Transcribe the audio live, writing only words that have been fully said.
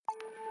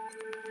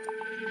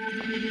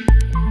This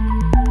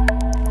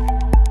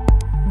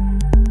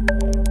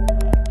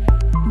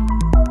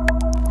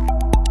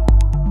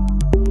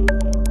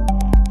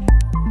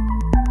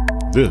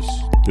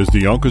is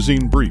the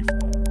Oncozine Brief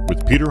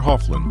with Peter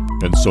Hofland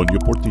and Sonia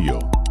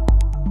Portillo.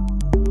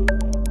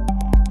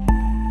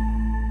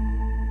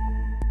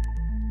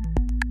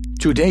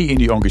 Today in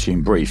the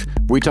Oncozine Brief,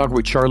 we talk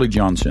with Charlie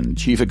Johnson,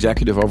 Chief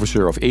Executive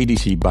Officer of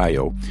ADC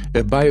Bio,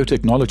 a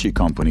biotechnology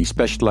company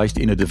specialized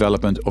in the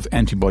development of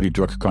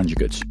antibody-drug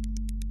conjugates.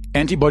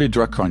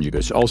 Antibody-drug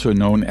conjugates, also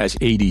known as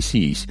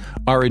ADCs,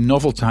 are a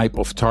novel type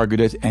of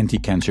targeted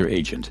anti-cancer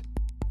agent.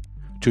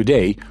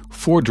 Today,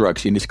 4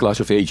 drugs in this class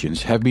of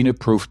agents have been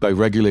approved by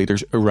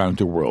regulators around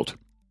the world.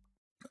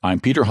 I'm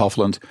Peter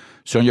Hofland,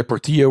 Sonia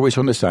Portillo is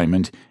on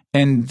assignment,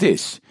 and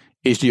this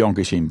is the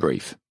Oncozine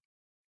Brief.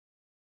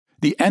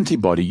 The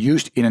antibody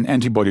used in an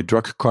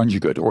antibody-drug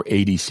conjugate, or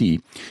ADC,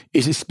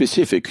 is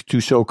specific to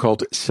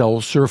so-called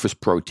cell surface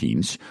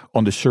proteins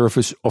on the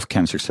surface of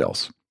cancer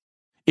cells.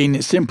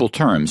 In simple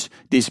terms,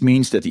 this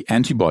means that the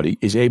antibody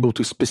is able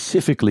to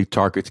specifically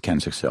target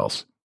cancer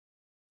cells.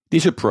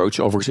 This approach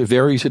offers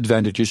various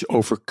advantages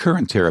over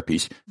current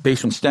therapies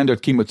based on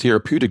standard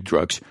chemotherapeutic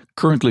drugs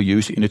currently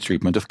used in the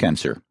treatment of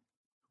cancer.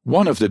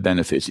 One of the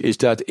benefits is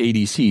that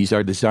ADCs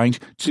are designed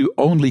to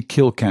only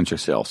kill cancer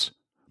cells,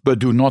 but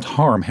do not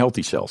harm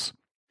healthy cells.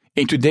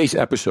 In today's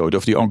episode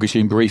of the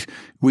Oncozine Brief,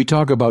 we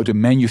talk about the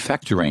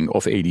manufacturing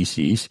of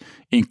ADCs,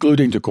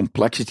 including the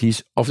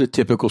complexities of the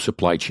typical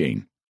supply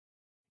chain.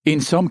 In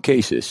some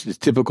cases, the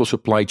typical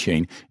supply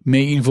chain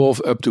may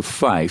involve up to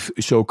 5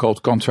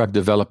 so-called contract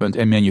development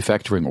and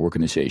manufacturing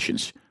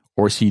organizations,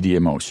 or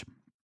CDMOs.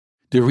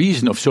 The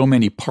reason of so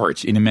many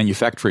parts in the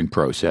manufacturing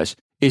process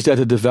is that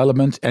the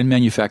development and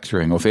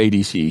manufacturing of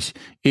ADCs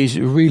is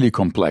really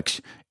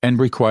complex and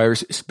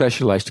requires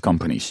specialized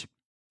companies.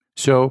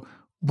 So,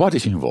 what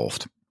is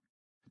involved?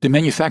 The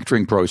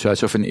manufacturing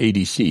process of an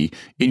ADC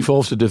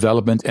involves the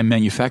development and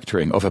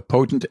manufacturing of a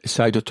potent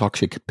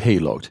cytotoxic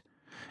payload,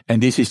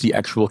 and this is the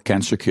actual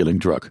cancer-killing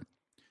drug.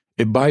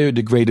 A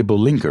biodegradable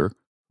linker,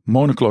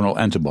 monoclonal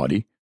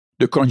antibody,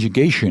 the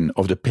conjugation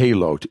of the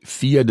payload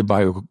via the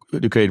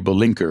biodegradable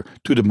linker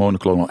to the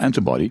monoclonal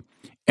antibody,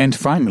 and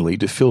finally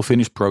the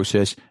fill-finish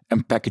process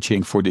and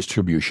packaging for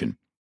distribution.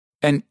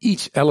 And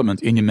each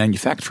element in the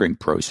manufacturing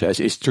process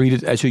is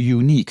treated as a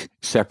unique,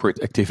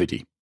 separate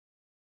activity.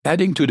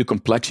 Adding to the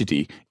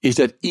complexity is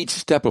that each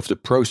step of the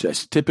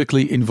process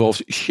typically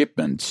involves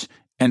shipments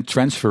and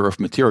transfer of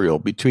material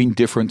between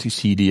different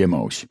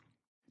CDMOs.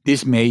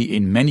 This may,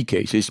 in many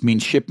cases, mean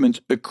shipment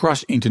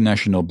across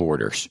international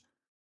borders.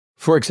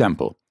 For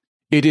example,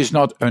 it is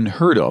not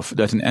unheard of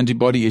that an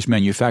antibody is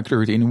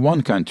manufactured in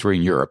one country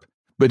in Europe,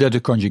 but that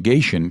the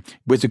conjugation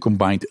with the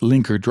combined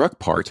linker-drug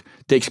part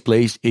takes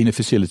place in a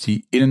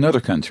facility in another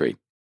country.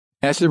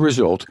 As a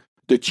result,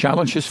 the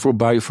challenges for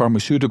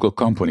biopharmaceutical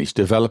companies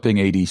developing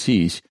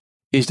ADCs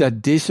is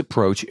that this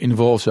approach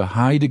involves a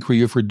high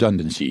degree of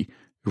redundancy,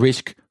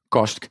 risk,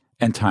 cost,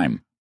 and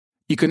time.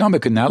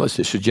 Economic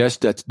analysis suggests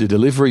that the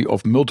delivery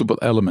of multiple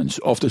elements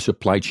of the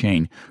supply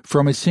chain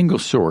from a single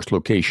source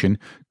location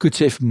could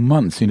save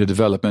months in the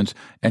development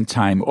and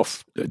time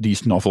of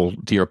these novel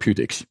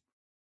therapeutics.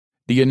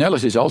 The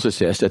analysis also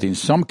says that in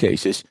some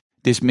cases,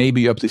 this may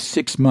be up to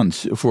 6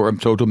 months for a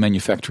total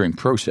manufacturing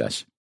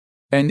process.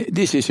 And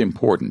this is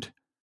important,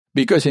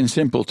 because in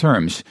simple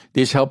terms,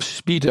 this helps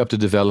speed up the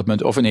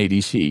development of an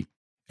ADC,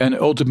 and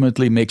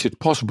ultimately makes it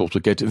possible to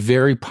get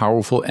very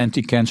powerful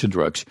anti-cancer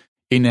drugs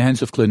in the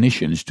hands of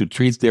clinicians to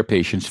treat their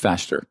patients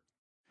faster.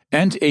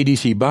 And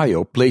ADC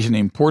Bio plays an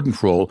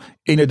important role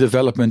in the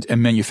development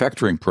and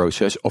manufacturing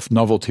process of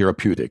novel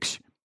therapeutics.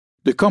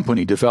 The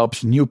company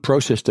develops new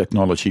process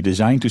technology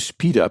designed to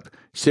speed up,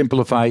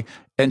 simplify,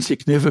 and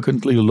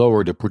significantly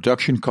lower the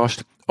production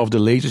cost of the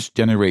latest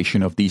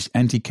generation of these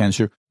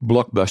anti-cancer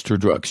blockbuster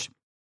drugs.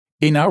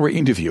 In our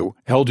interview,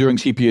 held during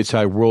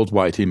CPHI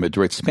Worldwide in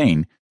Madrid,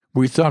 Spain,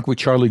 we talk with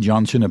Charlie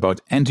Johnson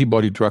about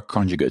antibody-drug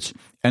conjugates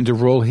and the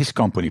role his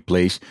company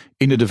plays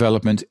in the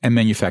development and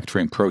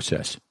manufacturing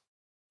process.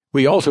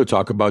 We also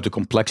talk about the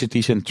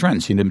complexities and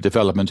trends in the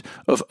development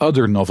of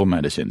other novel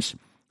medicines,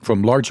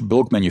 from large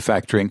bulk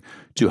manufacturing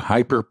to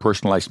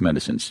hyper-personalized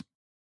medicines.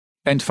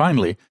 And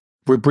finally,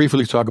 we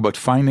briefly talk about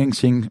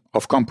financing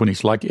of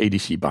companies like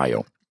ADC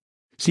Bio.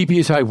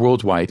 CPHI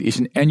Worldwide is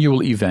an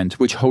annual event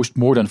which hosts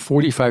more than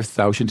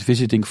 45,000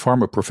 visiting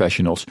pharma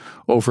professionals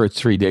over a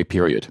 3-day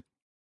period.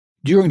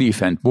 During the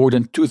event, more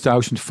than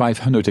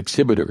 2,500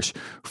 exhibitors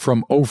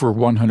from over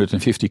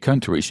 150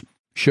 countries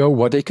show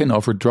what they can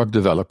offer drug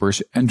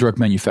developers and drug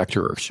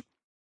manufacturers.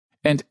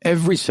 And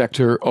every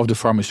sector of the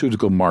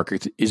pharmaceutical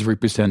market is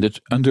represented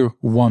under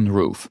one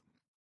roof.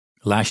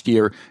 Last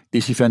year,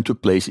 this event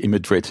took place in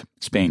Madrid,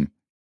 Spain.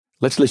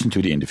 Let's listen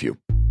to the interview.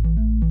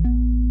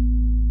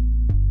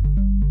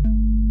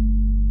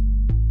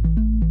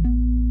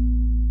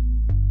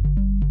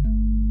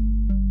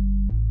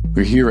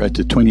 We're here at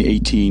the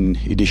 2018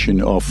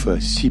 edition of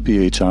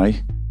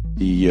CPHI,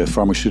 the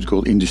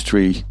pharmaceutical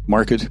industry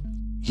market.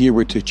 Here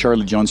with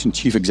Charlie Johnson,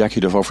 Chief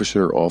Executive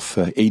Officer of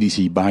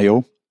ADC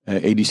Bio.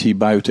 ADC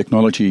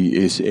Biotechnology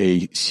is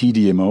a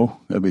CDMO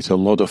with a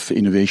lot of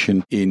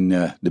innovation in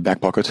the back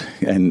pocket,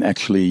 and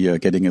actually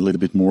getting a little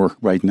bit more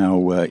right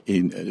now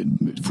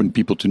for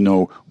people to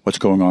know what's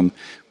going on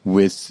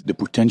with the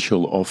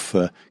potential of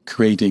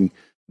creating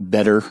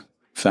better,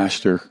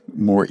 faster,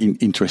 more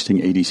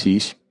interesting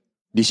ADCs.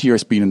 This year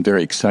has been a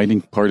very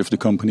exciting part of the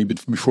company,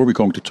 but before we're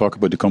going to talk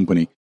about the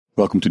company,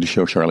 welcome to the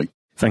show, Charlie.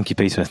 Thank you,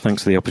 Peter.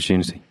 Thanks for the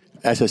opportunity.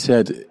 As I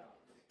said,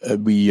 you're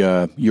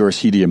a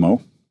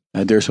CDMO.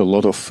 There's a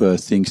lot of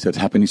things that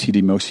happen in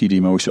CDMOs.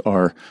 CDMOs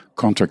are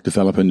contract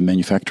development and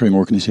manufacturing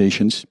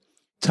organizations.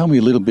 Tell me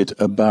a little bit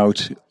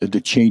about the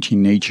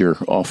changing nature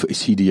of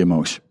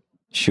CDMOs.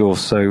 Sure.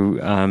 So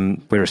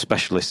we're a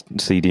specialist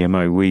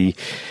CDMO. We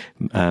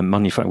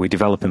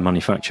develop and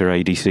manufacture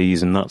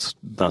ADCs, and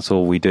that's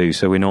all we do.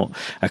 So we're not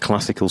a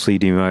classical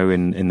CDMO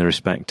in the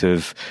respect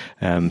of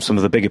some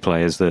of the bigger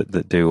players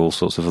that do all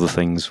sorts of other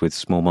things with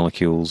small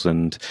molecules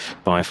and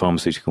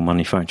biopharmaceutical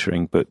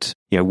manufacturing. But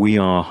yeah, we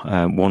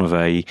are one of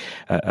a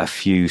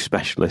few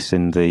specialists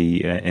in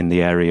the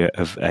area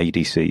of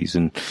ADCs,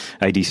 and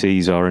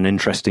ADCs are an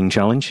interesting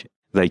challenge.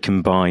 They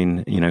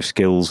combine,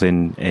 skills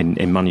in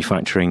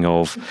manufacturing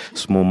of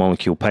small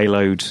molecule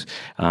payloads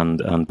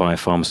and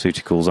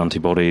biopharmaceuticals,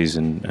 antibodies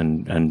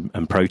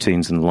and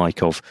proteins and the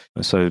like of.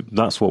 So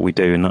that's what we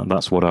do, and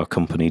that's what our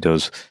company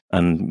does,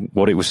 and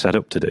what it was set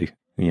up to do.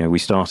 We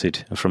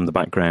started from the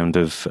background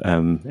of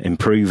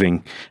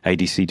improving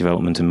ADC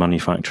development and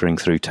manufacturing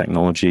through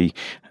technology.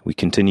 We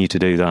continue to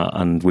do that,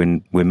 and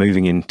we're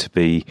moving in to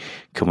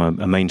become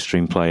a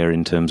mainstream player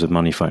in terms of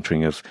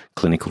manufacturing of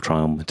clinical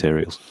trial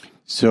materials.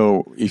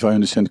 So, if I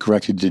understand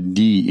correctly, the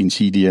D in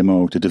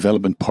CDMO, the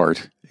development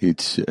part,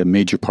 it's a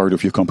major part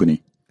of your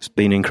company. It's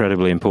been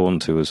incredibly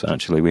important to us,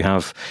 actually. We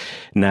have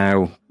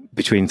now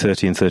between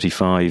 30 and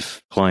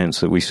 35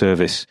 clients that we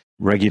service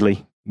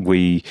regularly.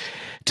 We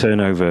turn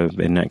over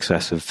in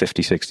excess of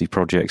 50, 60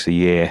 projects a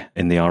year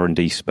in the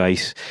R&D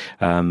space,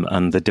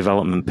 and the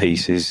development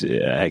piece is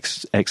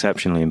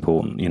exceptionally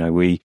important.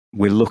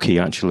 We're lucky,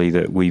 actually,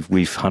 that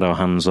we've had our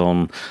hands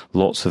on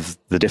lots of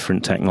the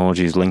different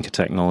technologies, linker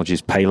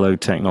technologies, payload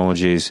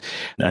technologies,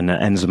 and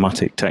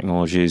enzymatic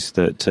technologies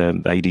that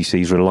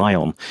ADCs rely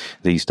on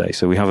these days.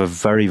 So we have a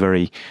very,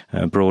 very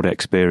broad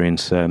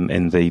experience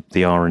in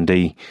the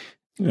R&D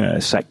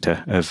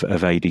sector of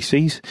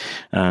ADCs,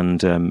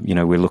 and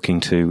we're looking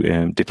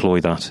to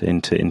deploy that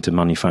into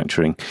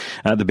manufacturing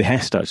at the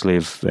behest, actually,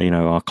 of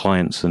our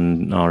clients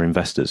and our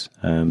investors.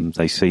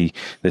 They see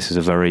this as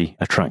a very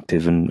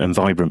attractive and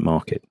vibrant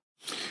market.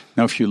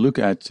 Now, if you look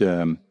at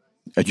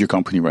your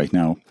company right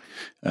now,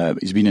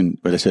 it's been,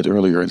 what I said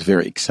earlier, it's a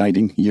very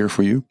exciting year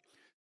for you.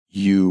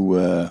 You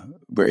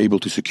were able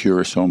to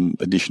secure some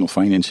additional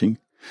financing.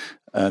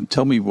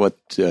 Tell me what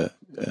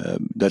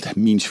that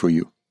means for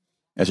you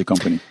as a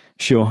company.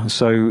 Sure.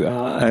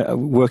 So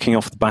working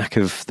off the back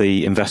of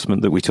the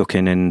investment that we took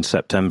in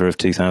September of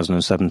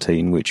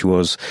 2017, which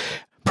was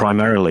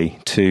primarily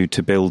to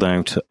build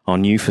out our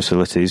new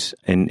facilities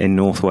in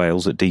North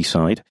Wales at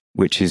Deeside,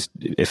 which is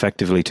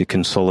effectively to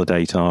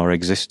consolidate our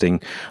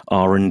existing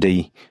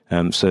R&D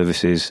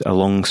services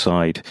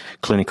alongside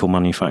clinical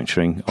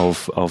manufacturing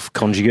of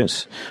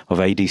conjugates, of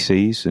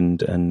ADCs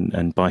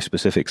and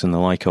bispecifics and the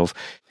like of.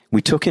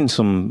 We took in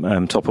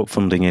some top-up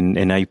funding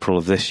in April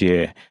of this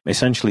year,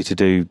 essentially to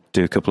do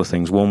a couple of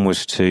things. One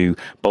was to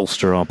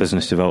bolster our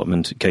business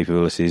development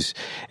capabilities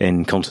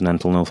in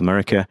continental North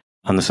America.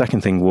 And the second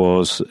thing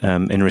was,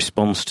 in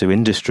response to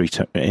industry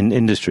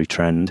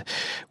trend,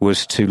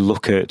 was to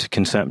look at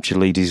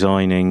conceptually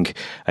designing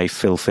a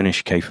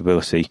fill-finish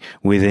capability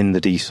within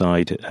the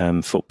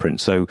Deeside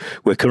footprint. So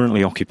we're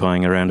currently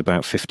occupying around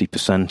about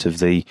 50% of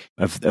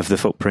the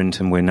footprint,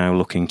 and we're now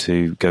looking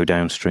to go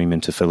downstream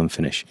into fill and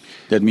finish.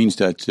 That means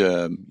that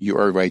you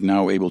are right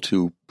now able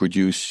to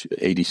produce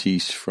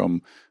ADCs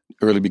from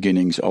early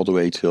beginnings all the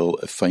way till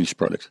a finished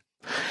product.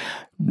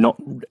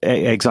 Not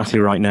exactly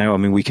right now. I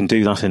mean, we can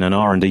do that in an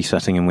R&D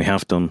setting, and we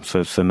have done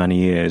for many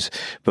years.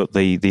 But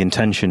the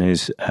intention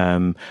is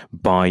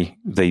by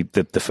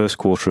the first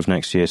quarter of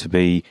next year to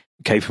be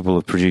capable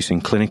of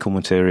producing clinical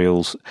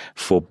materials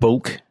for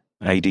bulk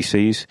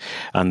ADCs,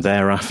 and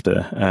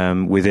thereafter,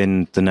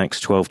 within the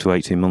next 12 to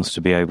 18 months,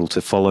 to be able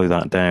to follow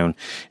that down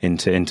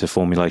into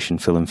formulation,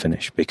 fill and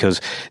finish,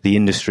 because the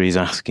industry is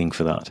asking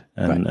for that,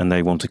 and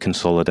they want to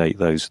consolidate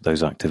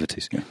those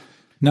activities. Yeah.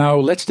 Now,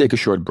 let's take a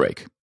short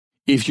break.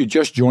 If you're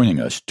just joining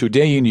us,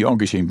 today in the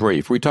Oncogene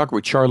Brief, we talk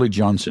with Charlie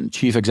Johnson,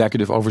 Chief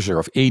Executive Officer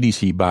of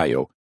ADC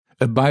Bio,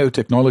 a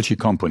biotechnology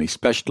company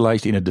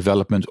specialized in the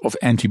development of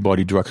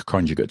antibody-drug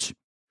conjugates.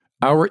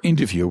 Our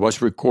interview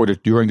was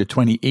recorded during the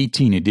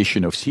 2018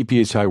 edition of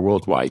CPHI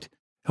Worldwide,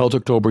 held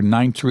October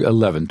 9 through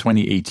 11,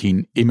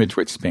 2018 in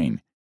Madrid,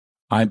 Spain.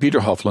 I'm Peter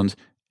Hofland,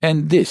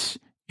 and this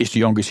is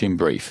the Oncogene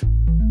Brief.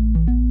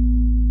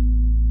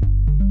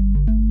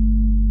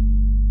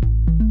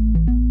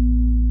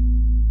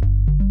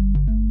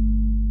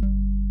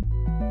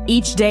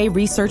 Each day,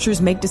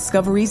 researchers make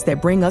discoveries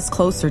that bring us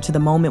closer to the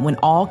moment when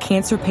all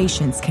cancer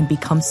patients can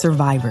become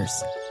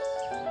survivors.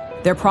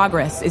 Their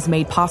progress is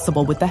made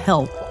possible with the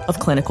help of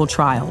clinical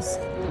trials.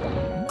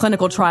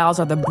 Clinical trials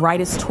are the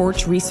brightest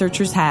torch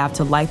researchers have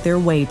to light their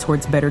way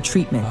towards better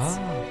treatments.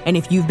 And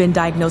if you've been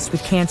diagnosed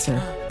with cancer,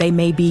 they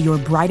may be your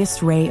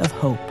brightest ray of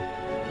hope.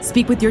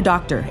 Speak with your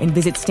doctor and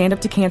visit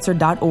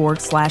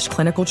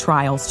standuptocancer.org/clinical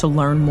trials to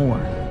learn more.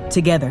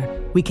 Together,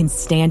 we can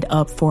stand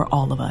up for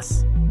all of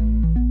us.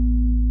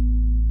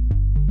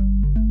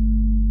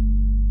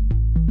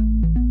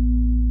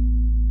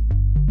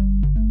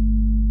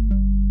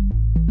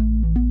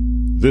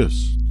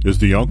 This is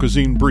the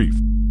Oncozine Brief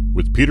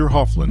with Peter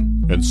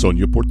Hoffland and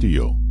Sonia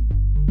Portillo.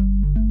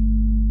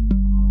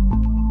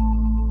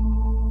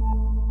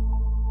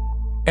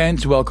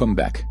 And welcome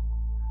back.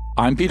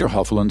 I'm Peter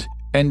Hoffland,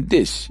 and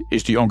this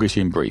is the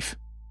Oncozine Brief.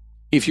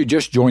 If you're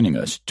just joining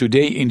us,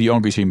 today in the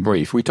Oncozine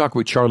Brief, we talk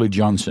with Charlie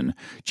Johnson,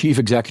 Chief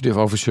Executive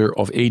Officer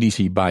of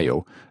ADC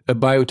Bio, a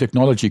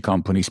biotechnology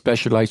company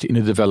specialized in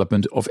the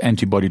development of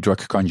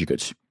antibody-drug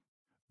conjugates.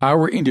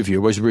 Our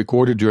interview was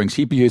recorded during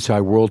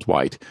CPHI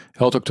Worldwide,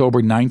 held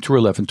October 9 to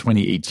 11,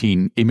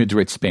 2018, in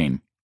Madrid,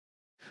 Spain.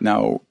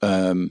 Now,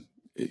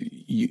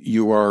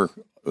 you are,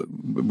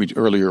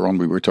 earlier on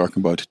we were talking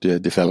about the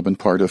development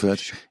part of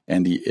it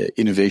and the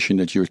innovation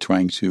that you're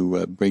trying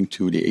to bring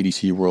to the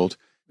ADC world.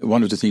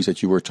 One of the things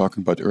that you were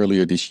talking about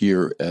earlier this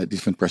year,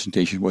 different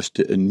presentation, was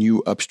a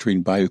new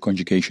upstream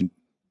bioconjugation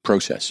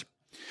process.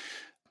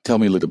 Tell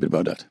me a little bit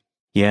about that.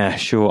 Yeah,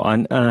 sure.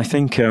 And I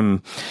think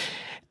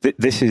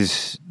this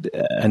is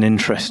an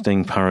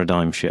interesting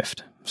paradigm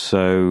shift.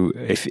 So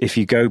if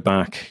you go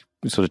back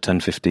sort of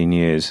 10, 15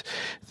 years,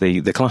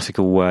 the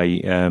classical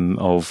way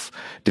of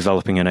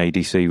developing an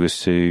ADC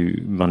was to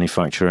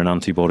manufacture an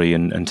antibody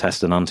and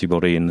test an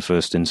antibody in the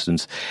first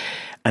instance,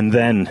 and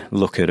then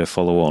look at a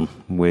follow-on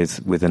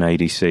with an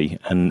ADC.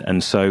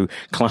 And so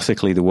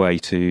classically the way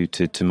to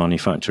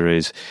manufacture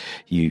is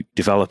you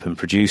develop and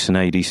produce an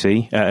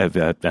ADC,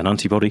 an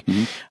antibody,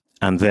 mm-hmm.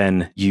 And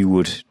then you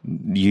would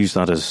use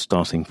that as a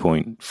starting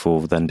point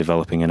for then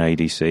developing an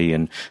ADC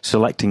and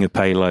selecting a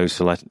payload,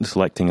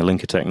 selecting a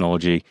linker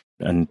technology,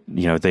 and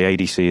the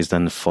ADC is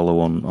then the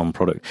follow-on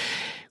product.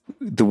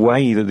 The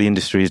way that the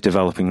industry is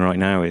developing right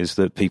now is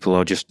that people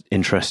are just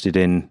interested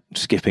in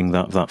skipping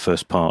that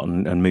first part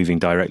and moving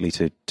directly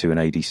to an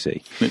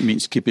ADC. It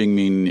means skipping,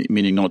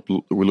 meaning not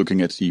we're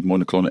looking at the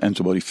monoclonal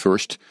antibody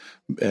first,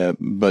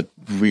 but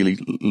really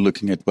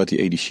looking at what the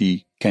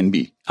ADC can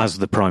be. As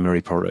the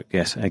primary product,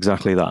 yes,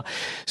 exactly that.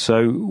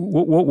 So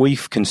what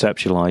we've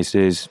conceptualized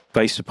is,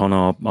 based upon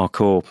our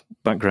core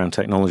background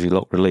technology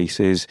lock release,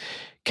 is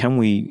can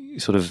we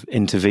sort of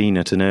intervene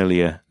at an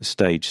earlier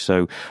stage?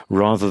 So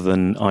rather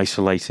than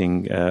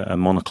isolating a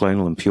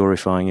monoclonal and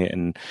purifying it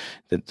and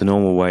the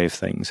normal way of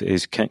things,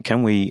 is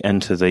can we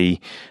enter the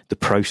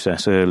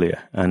process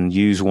earlier and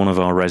use one of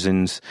our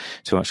resins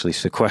to actually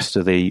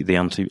sequester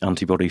the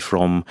antibody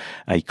from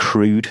a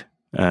crude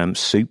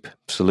soup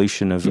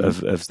solution of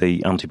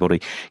the antibody,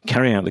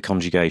 carry out the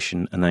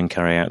conjugation, and then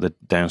carry out the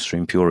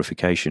downstream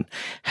purification,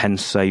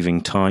 hence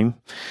saving time,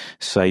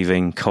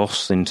 saving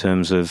costs in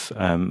terms of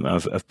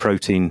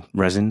protein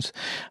resins,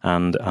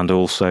 and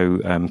also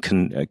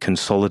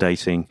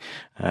consolidating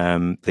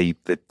the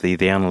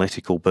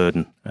analytical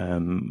burden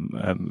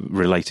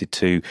related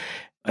to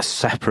a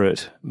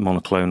separate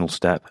monoclonal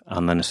step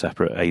and then a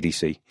separate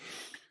ADC.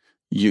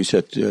 You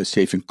said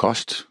saving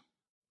cost.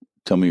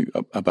 Tell me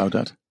about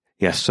that.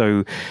 Yes,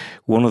 so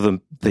one of the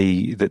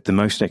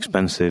most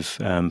expensive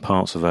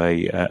parts of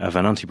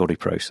an antibody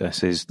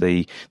process is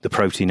the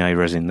protein A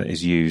resin that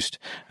is used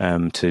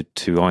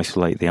to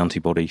isolate the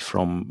antibody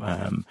from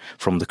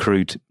the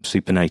crude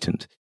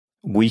supernatant.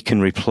 We can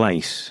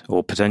replace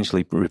or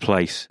potentially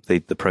replace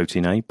the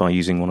protein A by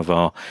using one of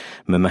our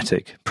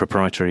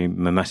proprietary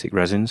mimetic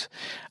resins.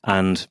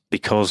 And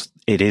because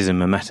it is a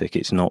mimetic,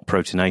 it's not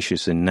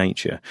proteinaceous in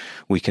nature,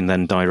 we can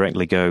then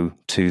directly go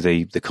to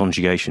the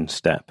conjugation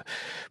step,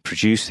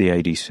 produce the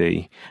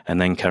ADC,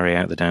 and then carry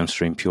out the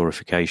downstream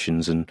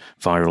purifications and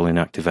viral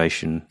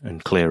inactivation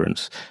and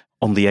clearance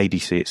on the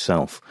ADC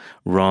itself,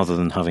 rather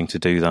than having to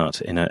do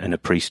that in a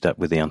pre-step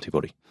with the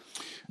antibody.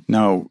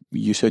 Now,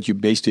 you said you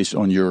based this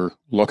on your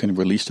lock and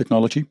release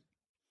technology.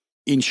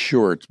 In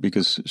short,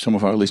 because some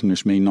of our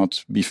listeners may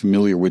not be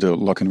familiar with the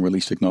lock and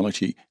release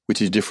technology,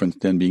 which is different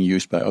than being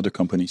used by other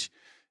companies,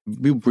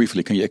 real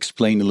briefly, can you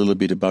explain a little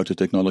bit about the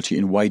technology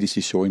and why this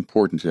is so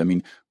important? I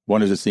mean,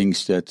 one of the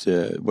things that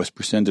was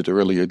presented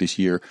earlier this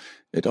year,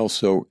 it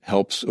also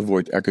helps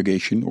avoid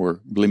aggregation or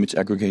limits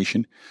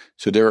aggregation.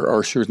 So there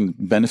are certain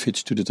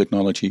benefits to the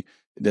technology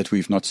that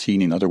we've not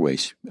seen in other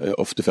ways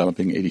of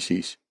developing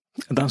ADCs.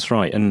 That's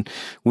right. And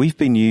we've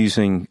been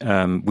using,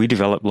 we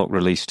developed lock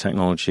release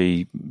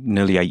technology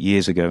nearly 8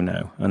 years ago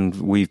now. And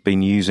we've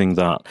been using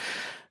that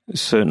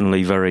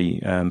certainly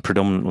very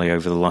predominantly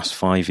over the last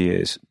 5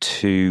 years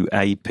to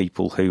aid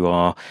people who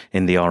are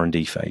in the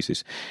R&D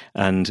phases.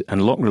 And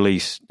lock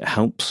release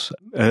helps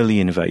early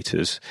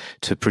innovators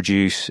to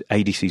produce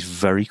ADCs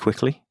very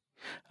quickly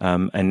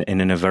and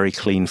in a very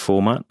clean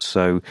format.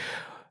 So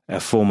a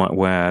format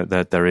where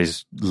there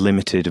is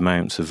limited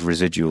amounts of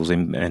residuals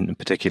in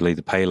particularly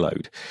the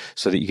payload,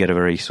 so that you get a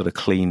very sort of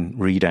clean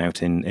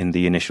readout in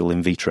the initial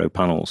in vitro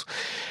panels.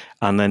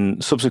 And then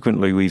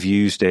subsequently, we've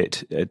used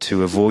it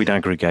to avoid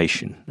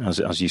aggregation,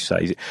 as you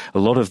say. A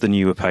lot of the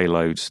newer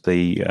payloads,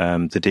 the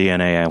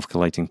DNA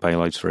alkylating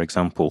payloads, for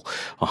example,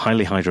 are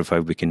highly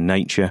hydrophobic in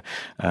nature.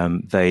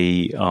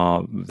 They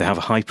have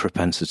a high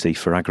propensity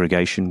for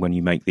aggregation when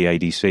you make the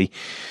ADC.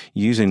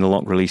 Using the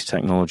lock release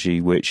technology,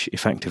 which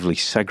effectively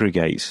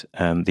segregates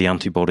the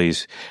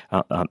antibodies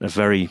at a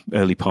very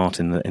early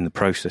part in the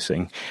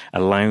processing,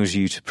 allows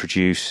you to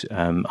produce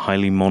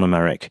highly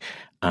monomeric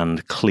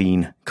and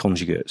clean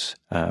conjugates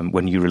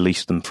when you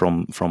release them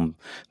from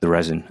the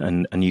resin,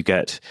 and you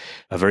get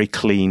a very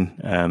clean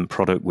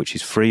product which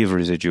is free of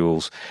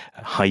residuals,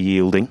 high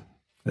yielding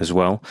as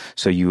well.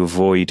 So you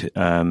avoid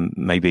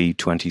maybe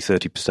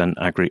 20-30%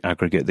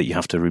 aggregate that you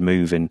have to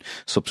remove in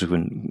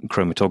subsequent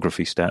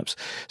chromatography steps.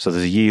 So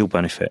there's a yield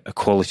benefit, a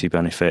quality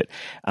benefit,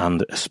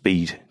 and a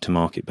speed to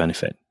market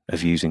benefit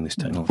of using this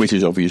technology, which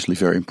is obviously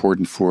very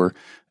important for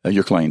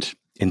your clients.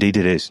 Indeed,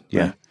 it is.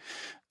 Yeah.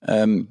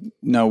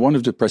 Now, one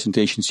of the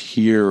presentations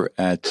here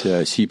at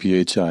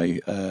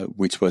CPHI,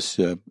 which was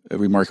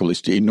remarkable,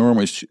 is the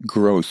enormous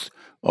growth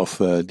of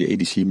the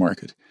ADC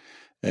market.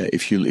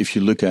 If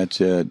you look at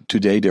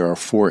today, there are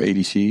 4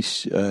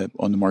 ADCs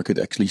on the market,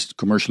 at least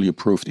commercially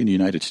approved in the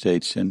United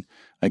States, and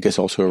I guess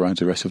also around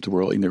the rest of the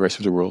world. In the rest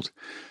of the world,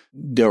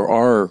 there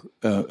are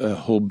a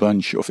whole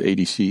bunch of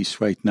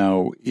ADCs right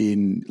now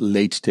in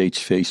late stage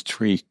phase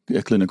 3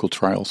 clinical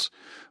trials.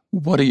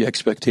 What are your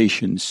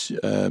expectations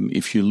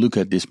if you look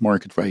at this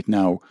market right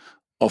now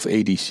of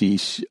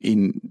ADCs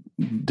in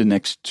the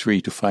next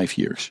 3 to 5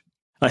 years?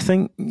 I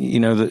think,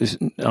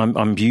 that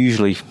I'm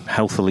usually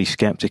healthily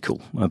skeptical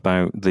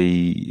about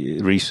the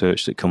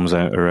research that comes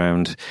out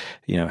around,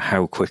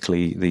 how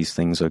quickly these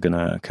things are going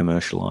to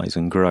commercialize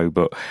and grow.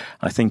 But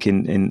I think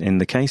in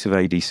the case of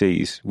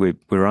ADCs,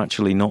 we're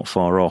actually not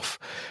far off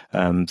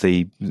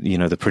the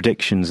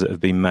predictions that have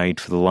been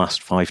made for the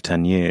last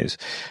 5-10 years,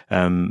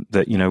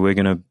 that, we're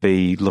going to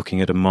be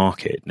looking at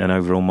an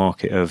overall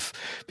market of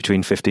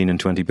between $15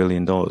 and $20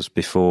 billion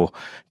before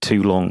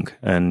too long.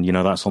 And,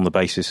 that's on the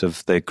basis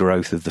of the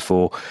growth of the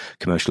 4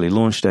 commercially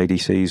launched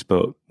ADCs,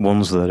 but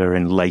ones that are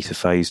in later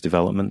phase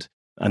development.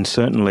 And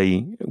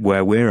certainly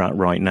where we're at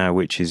right now,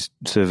 which is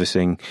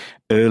servicing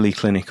early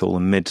clinical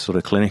and mid sort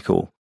of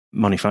clinical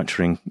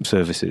manufacturing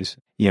services,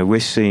 we're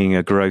seeing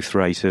a growth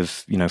rate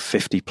of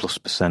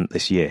 50+%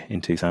 this year in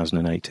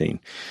 2018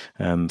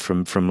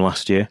 from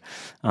last year,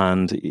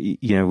 and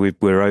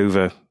we're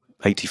over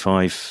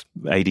 85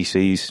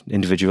 ADCs,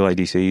 individual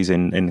ADCs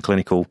in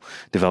clinical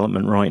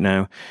development right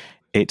now.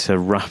 It's a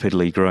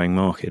rapidly growing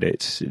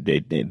market.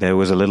 There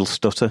was a little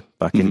stutter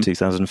back in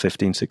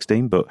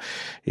 2015-16, but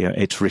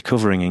it's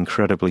recovering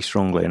incredibly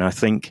strongly. And I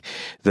think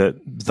that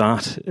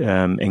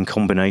in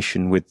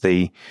combination with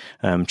the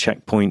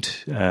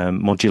checkpoint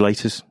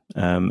modulators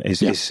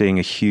is seeing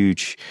a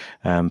huge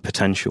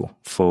potential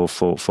for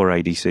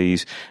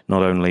ADCs,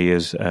 not only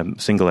as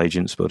single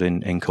agents but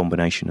in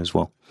combination as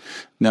well.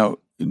 Now,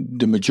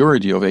 the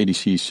majority of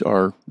ADCs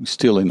are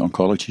still in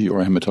oncology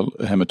or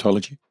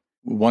hematology.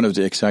 One of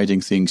the exciting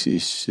things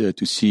is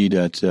to see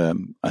that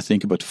I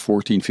think about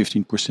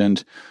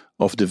 14-15%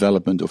 of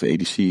development of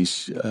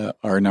ADCs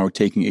are now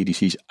taking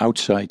ADCs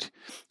outside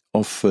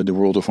of the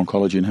world of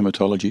oncology and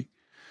hematology.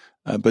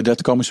 But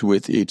that comes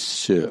with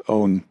its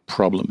own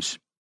problems.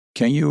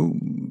 Can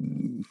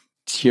you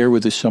share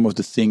with us some of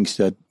the things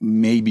that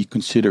may be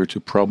considered a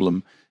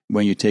problem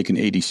when you take an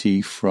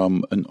ADC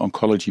from an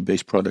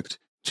oncology-based product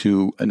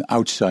to an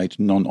outside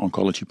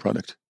non-oncology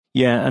product?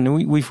 Yeah, and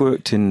we've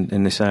worked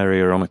in this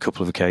area on a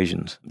couple of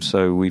occasions.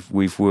 So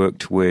we've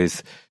worked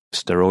with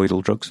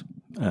steroidal drugs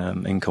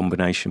in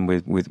combination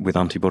with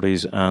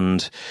antibodies,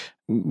 and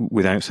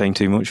without saying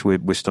too much,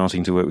 we're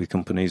starting to work with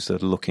companies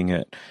that are looking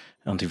at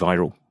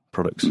antiviral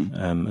products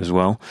as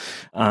well.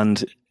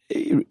 And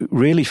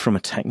really, from a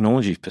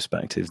technology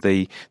perspective,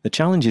 the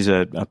challenges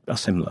are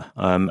similar.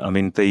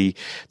 The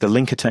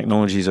linker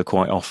technologies are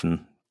quite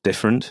often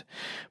different,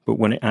 but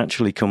when it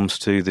actually comes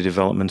to the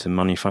development and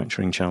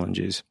manufacturing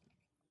challenges,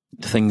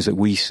 the things that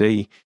we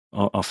see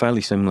are fairly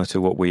similar to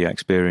what we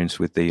experience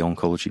with the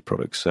oncology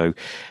products. So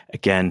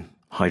again,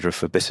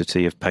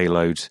 hydrophobicity of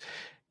payloads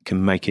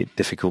can make it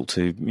difficult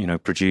to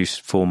produce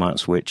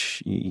formats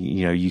which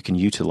you can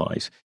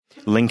utilize.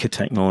 Linker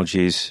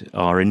technologies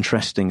are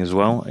interesting as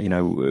well.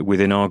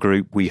 Within our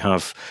group, we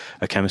have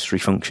a chemistry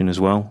function as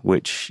well,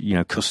 which,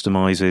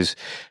 customizes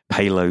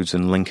payloads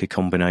and linker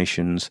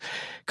combinations,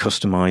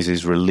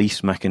 customizes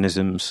release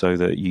mechanisms so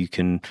that you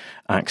can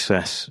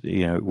access,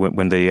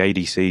 when the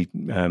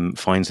ADC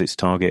finds its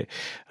target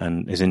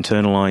and is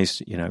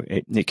internalized,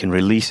 it can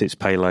release its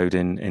payload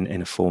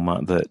in a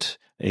format that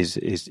is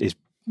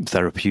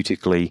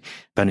therapeutically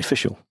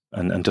beneficial.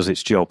 and does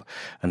its job.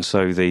 And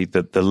so the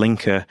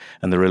linker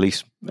and the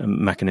release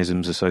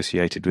mechanisms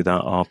associated with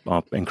that are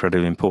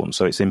incredibly important.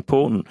 So it's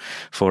important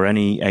for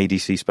any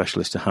ADC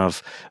specialist to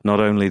have not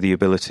only the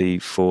ability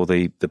for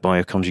the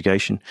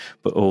bioconjugation,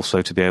 but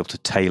also to be able to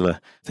tailor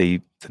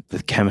the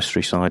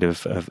chemistry side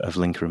of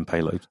linker and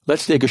payload.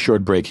 Let's take a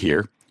short break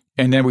here,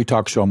 and then we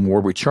talk some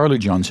more with Charlie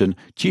Johnson,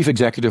 Chief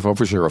Executive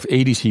Officer of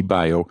ADC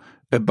Bio,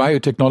 a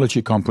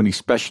biotechnology company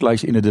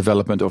specialized in the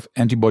development of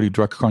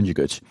antibody-drug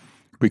conjugates,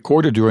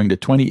 recorded during the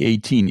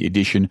 2018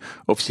 edition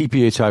of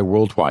CPHI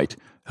Worldwide,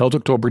 held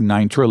October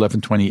 9 to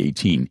 11,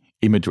 2018,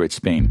 in Madrid,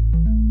 Spain.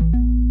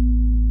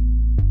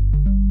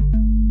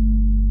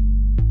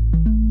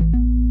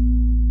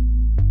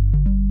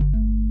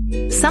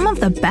 Some of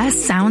the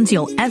best sounds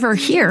you'll ever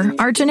hear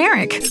are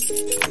generic,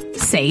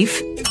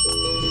 safe,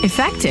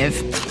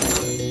 effective,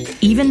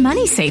 even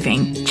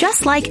money-saving,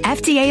 just like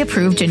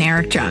FDA-approved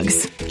generic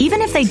drugs.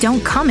 Even if they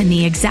don't come in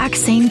the exact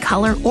same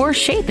color or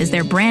shape as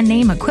their brand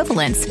name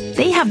equivalents,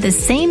 they have the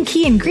same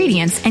key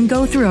ingredients and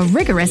go through a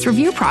rigorous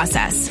review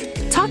process.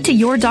 Talk to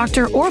your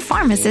doctor or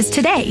pharmacist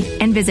today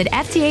and visit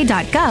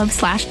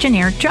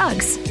fda.gov/generic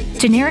drugs.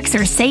 Generics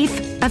are safe,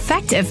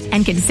 effective,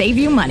 and can save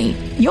you money.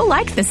 You'll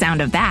like the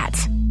sound of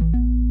that.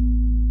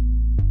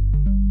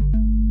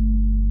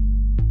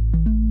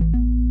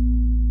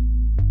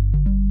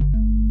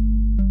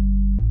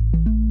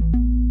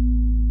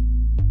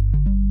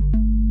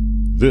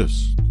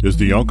 This is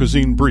the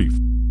Oncozine Brief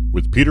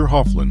with Peter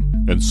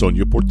Hofland and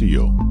Sonia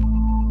Portillo.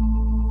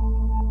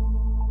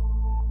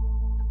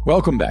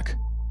 Welcome back.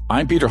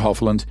 I'm Peter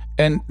Hofland,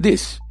 and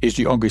this is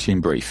the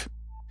Oncozine Brief.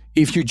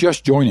 If you're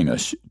just joining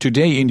us,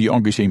 today in the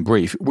Oncozine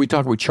Brief, we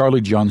talk with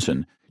Charlie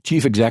Johnson,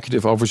 Chief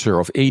Executive Officer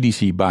of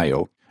ADC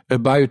Bio, a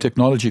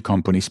biotechnology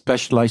company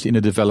specialized in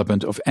the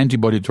development of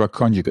antibody-drug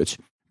conjugates,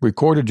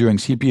 recorded during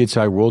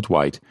CPHI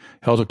Worldwide,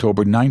 held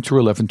October 9 to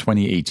 11,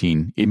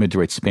 2018, in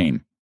Madrid,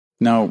 Spain.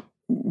 Now,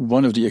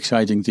 one of the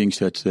exciting things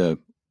that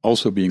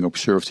also being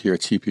observed here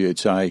at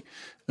CPHI,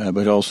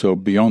 but also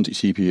beyond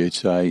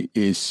CPHI,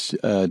 is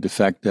the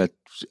fact that,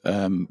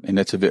 and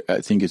I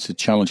think it's a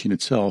challenge in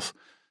itself,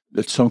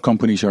 that some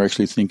companies are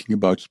actually thinking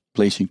about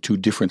placing two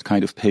different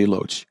kind of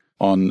payloads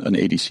on an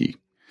ADC.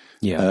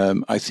 Yeah.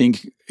 I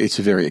think it's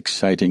a very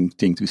exciting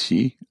thing to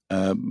see,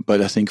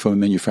 but I think from a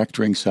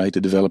manufacturing side,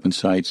 the development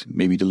side,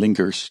 maybe the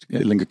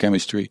linker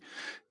chemistry,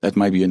 that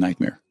might be a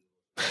nightmare.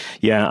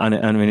 Yeah, and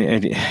I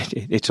mean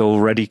it's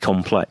already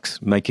complex.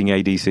 Making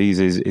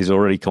ADCs is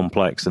already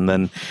complex, and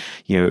then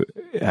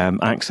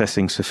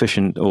accessing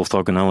sufficient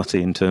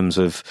orthogonality in terms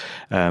of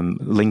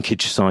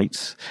linkage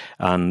sites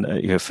and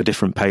for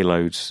different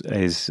payloads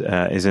is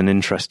an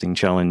interesting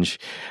challenge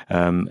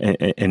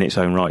in its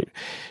own right.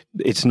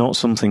 It's not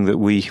something that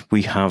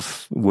we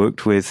have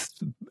worked with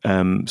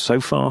so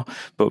far,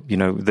 but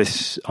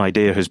this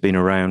idea has been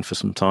around for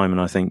some time,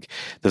 and I think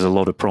there's a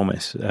lot of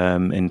promise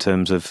in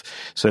terms of,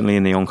 certainly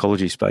in the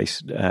oncology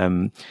space,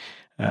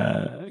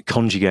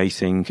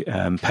 conjugating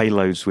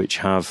payloads which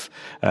have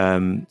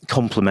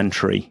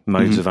complementary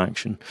modes of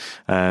action.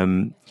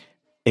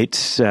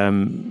 It's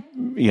going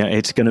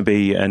to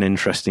be an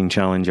interesting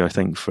challenge, I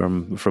think,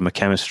 from a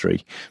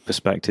chemistry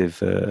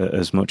perspective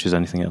as much as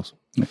anything else.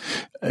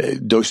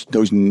 Those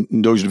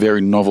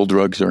very novel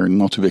drugs are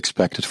not to be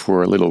expected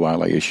for a little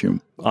while, I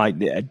assume. I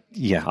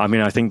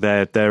think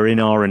they're in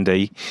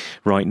R&D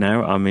right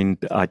now. I mean,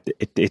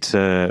 it's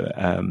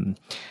a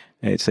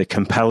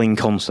compelling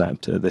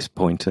concept at this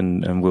point,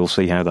 and we'll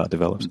see how that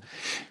develops.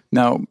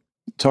 Now,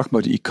 talk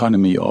about the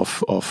economy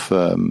of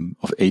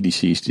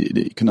ADCs.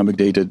 The economic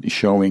data is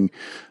showing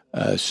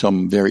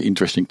some very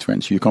interesting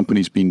trends. Your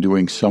company's been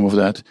doing some of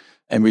that,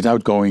 and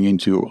without going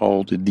into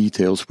all the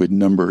details with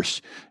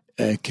numbers,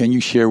 can you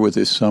share with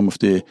us some of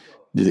the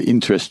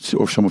interests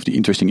or some of the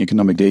interesting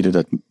economic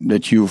data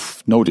that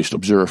you've noticed,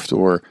 observed,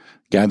 or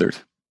gathered?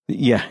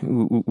 Yeah,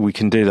 we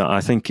can do that.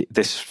 I think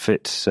this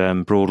fits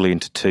broadly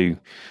into two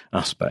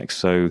aspects.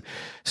 So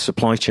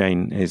supply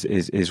chain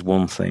is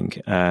one thing.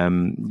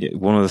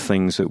 One of the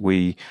things that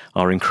we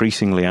are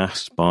increasingly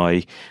asked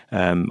by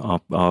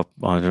our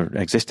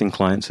existing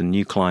clients and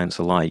new clients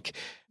alike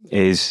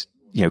is,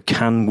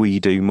 can we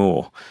do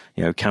more?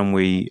 Can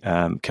we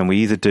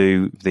either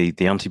do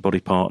the antibody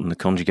part and the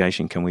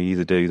conjugation? Can we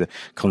either do the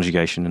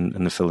conjugation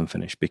and the fill and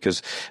finish?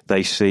 Because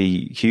they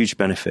see huge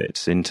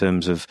benefits in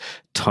terms of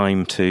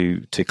time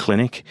to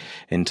clinic,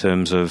 in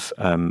terms of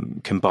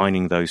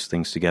combining those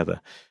things together.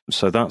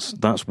 So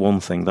that's one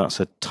thing. That's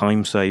a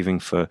time saving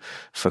for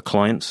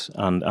clients,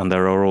 and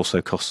there are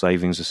also cost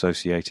savings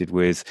associated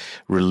with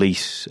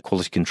release,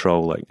 quality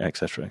control, et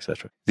cetera, et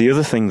cetera. The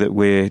other thing that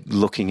we're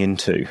looking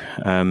into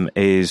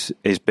is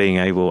being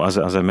able, as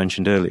I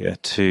mentioned earlier,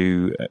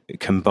 to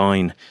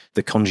combine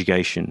the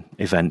conjugation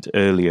event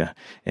earlier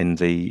in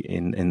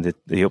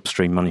the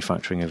upstream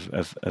manufacturing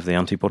of the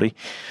antibody.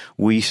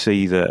 We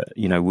see that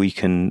we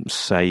can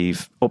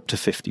save up to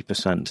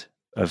 50%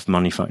 of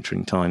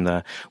manufacturing time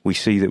there. We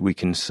see that we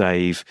can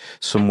save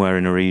somewhere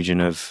in a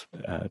region of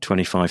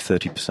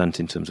 25-30%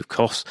 in terms of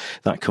costs.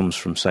 That comes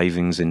from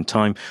savings in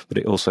time, but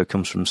it also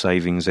comes from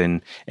savings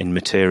in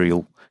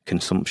material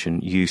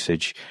consumption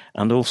usage,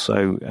 and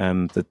also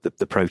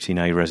the protein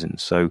A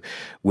resins. So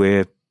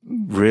we're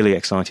really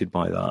excited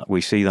by that. We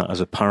see that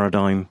as a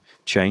paradigm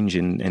change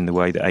in the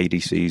way that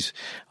ADCs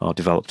are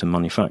developed and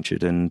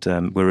manufactured, and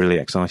we're really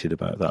excited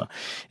about that.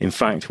 In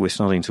fact, we're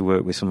starting to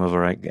work with some of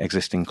our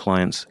existing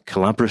clients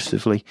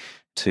collaboratively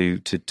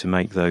to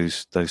make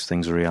those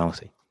things a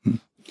reality.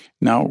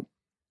 Now,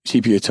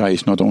 CPHI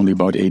is not only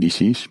about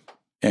ADCs,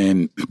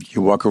 and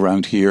you walk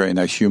around here, and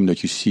I assume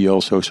that you see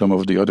also some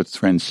of the other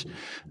trends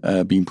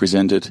being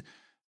presented.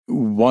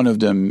 One of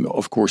them,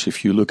 of course,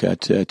 if you look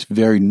at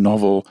very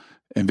novel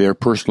and very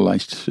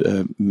personalized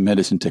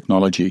medicine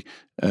technology,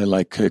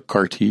 like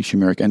CAR-T,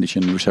 chimeric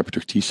antigen receptor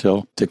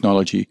T-cell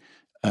technology,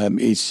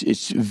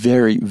 it's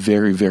very,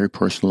 very, very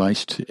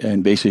personalized,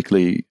 and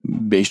basically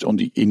based on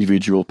the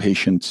individual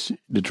patient,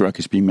 the drug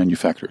is being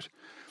manufactured.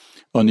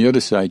 On the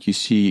other side, you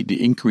see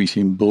the increase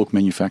in bulk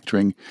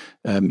manufacturing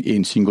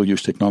in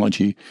single-use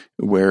technology,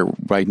 where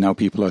right now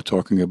people are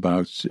talking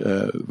about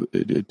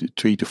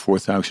 3,000 to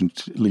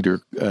 4,000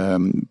 liter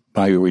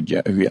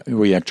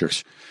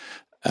bioreactors.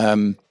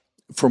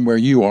 From where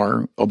you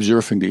are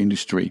observing the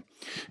industry,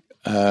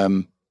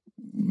 there's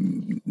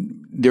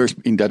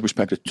in that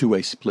respect a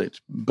two-way split.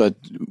 But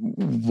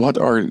what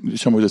are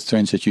some of the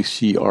trends that you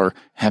see are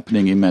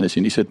happening in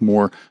medicine? Is it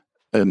more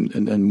a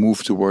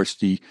move towards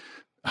the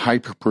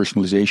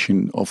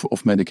hyper-personalization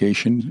of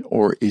medication,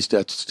 or is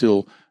that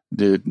still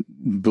the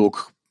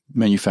bulk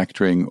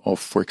manufacturing of,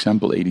 for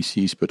example,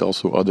 ADCs, but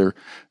also other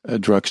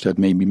drugs that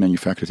may be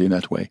manufactured in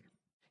that way?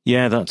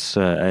 Yeah, that's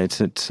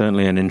it's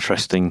certainly an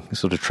interesting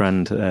sort of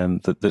trend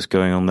that's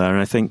going on there,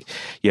 and I think,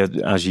 I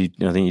think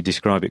you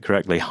describe it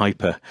correctly.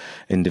 Hyper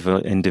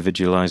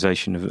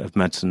individualization of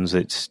medicines.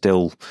 It's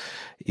still,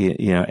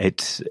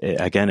 it's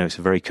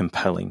a very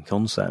compelling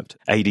concept.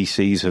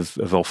 ADCs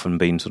have often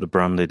been sort of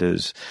branded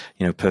as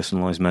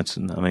personalized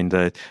medicine. I mean,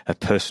 they're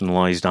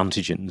personalized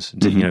antigens,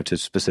 to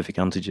specific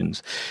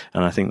antigens,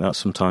 and I think that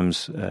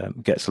sometimes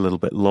gets a little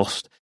bit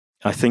lost.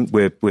 I think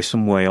we're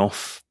some way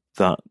off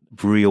that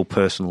real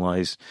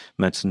personalized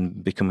medicine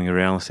becoming a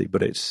reality,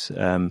 but it's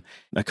a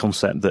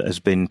concept that has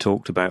been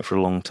talked about for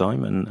a long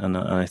time, and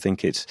I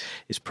think it's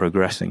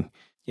progressing.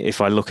 If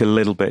I look a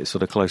little bit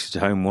sort of closer to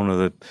home, one of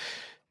the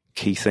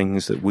key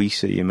things that we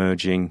see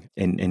emerging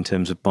in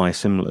terms of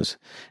biosimilars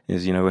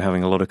is, we're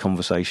having a lot of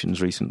conversations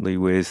recently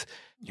with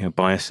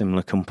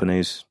biosimilar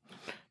companies,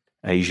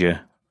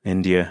 Asia,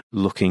 India,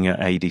 looking at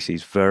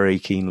ADCs very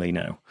keenly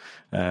now,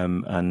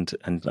 and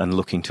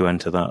looking to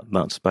enter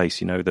that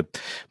space. The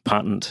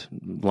patent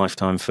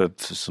lifetime for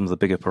some of the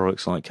bigger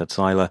products like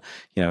Kadcyla,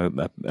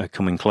 are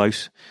coming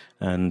close,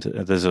 and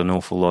there's an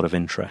awful lot of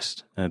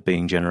interest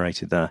being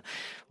generated there.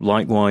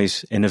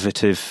 Likewise,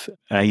 innovative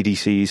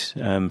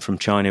ADCs from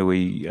China.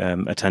 We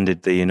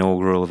attended the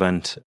inaugural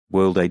event,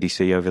 World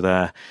ADC, over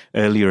there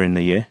earlier in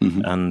the year,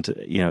 and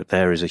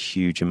there is a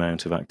huge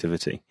amount of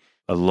activity,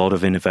 a lot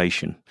of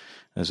innovation,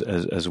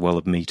 as well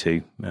as Me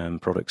Too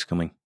products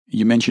coming.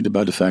 You mentioned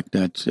about the fact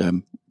that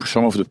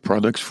some of the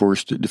products for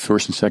the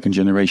first and second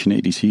generation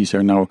ADCs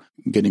are now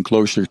getting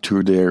closer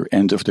to their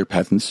end of their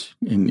patents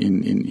in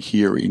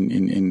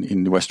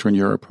Western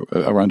Europe,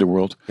 around the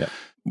world. Yeah.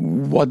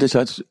 What does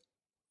that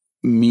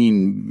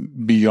mean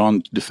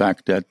beyond the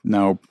fact that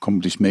now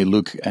companies may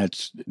look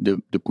at the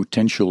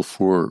potential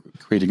for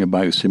creating a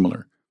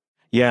biosimilar?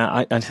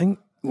 Yeah, I think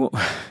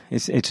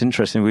it's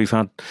interesting. We've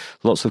had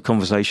lots of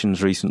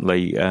conversations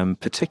recently,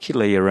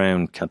 particularly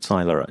around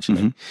Kadcyla,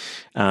 actually,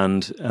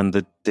 and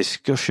the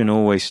discussion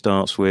always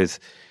starts with: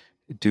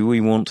 do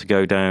we want to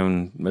go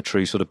down a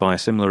true sort of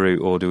biosimilar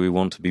route, or do we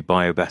want to be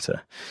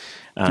bio-better?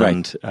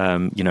 And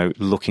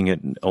looking at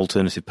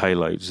alternative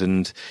payloads.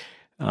 And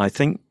I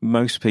think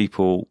most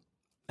people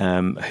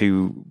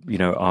who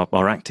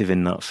are active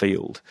in that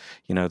field,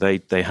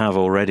 they have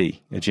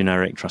already a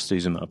generic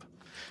trastuzumab.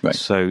 Right.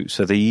 So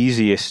the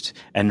easiest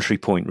entry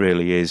point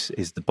really is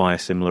the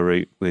biosimilar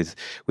route with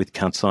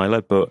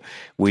Kadcyla, but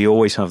we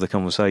always have the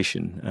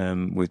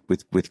conversation with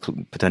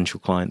potential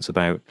clients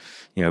about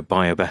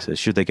bio-better.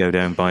 Should they go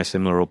down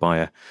biosimilar or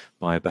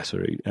bio-better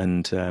route?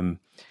 And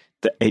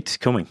it's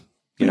coming.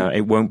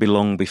 It won't be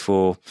long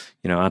before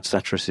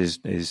Adcetris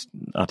is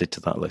added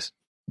to that list.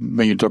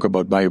 When you talk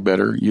about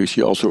bio-better, you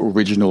see also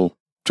original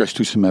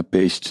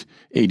trastuzumab-based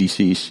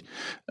ADCs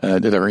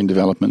that are in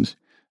development.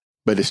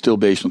 But it's still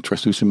based on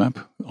trastuzumab,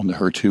 on the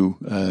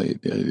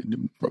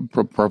HER2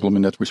 problem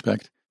in that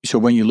respect. So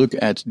when you look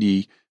at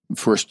the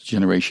first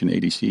generation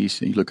ADCs,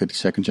 and you look at the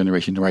second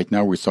generation, right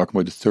now we're talking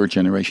about the third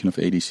generation of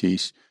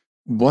ADCs.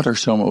 What are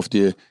some of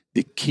the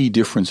key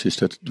differences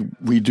that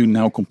we do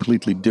now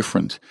completely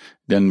different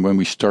than when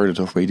we started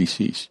off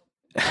ADCs?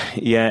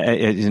 Yeah,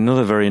 it's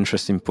another very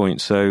interesting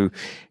point. So,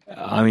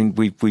 I mean,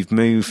 we've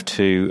moved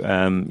to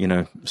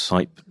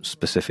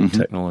site-specific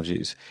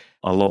technologies.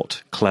 a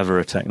lot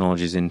cleverer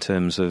technologies in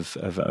terms of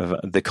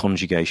the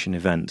conjugation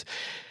event,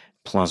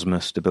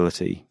 plasma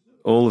stability,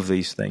 all of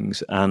these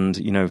things, and,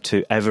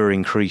 to ever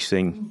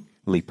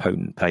increasingly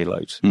potent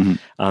payloads. Mm-hmm.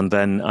 And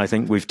then I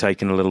think we've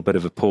taken a little bit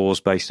of a pause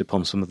based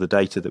upon some of the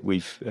data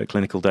that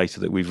clinical data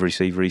that we've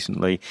received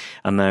recently.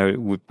 And now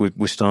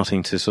we're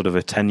starting to sort of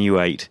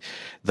attenuate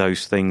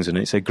those things. And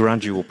it's a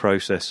gradual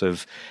process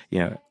of,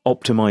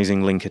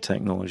 optimizing linker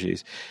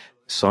technologies,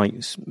 site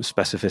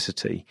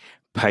specificity,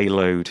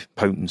 payload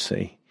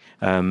potency.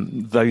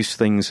 Those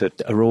things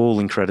are all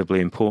incredibly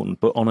important,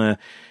 but on a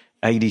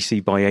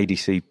ADC by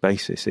ADC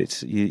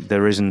basis,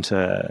 there isn't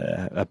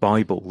a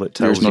Bible that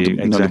tells you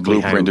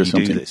exactly how you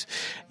do this,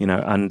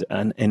 and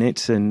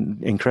it's an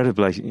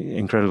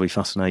incredibly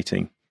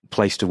fascinating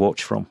place to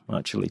watch from,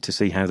 actually, to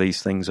see how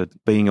these things are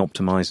being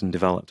optimized and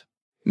developed.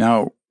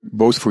 Now,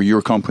 both for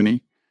your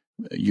company,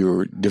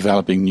 you're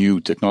developing new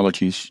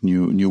technologies,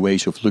 new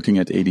ways of looking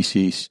at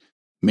ADCs,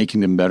 making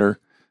them better.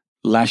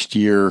 Last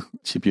year,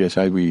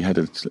 CPSI, we had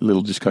a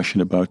little discussion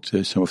about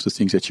some of the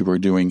things that you were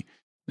doing.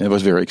 It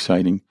was very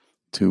exciting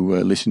to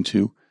listen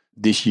to.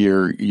 This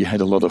year, you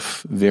had a lot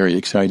of very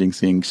exciting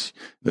things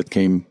that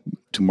came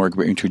to market,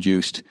 were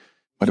introduced.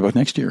 What about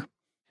next year?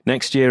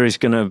 Next year is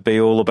going to be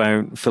all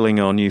about filling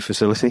our new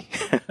facility.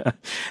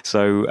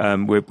 So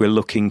we're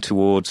looking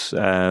towards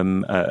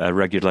a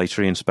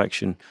regulatory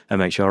inspection,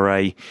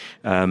 MHRA,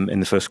 in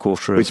the first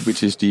quarter of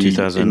which is the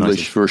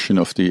English version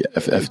of the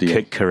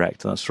FDA.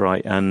 Correct, that's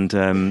right. And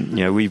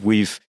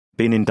we've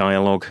been in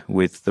dialogue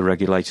with the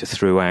regulator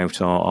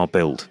throughout our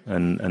build,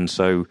 and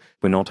so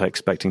we're not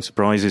expecting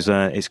surprises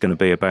there. It's going to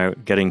be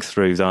about getting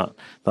through that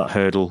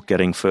hurdle,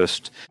 getting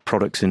first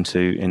products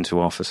into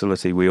our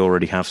facility. We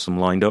already have some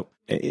lined up.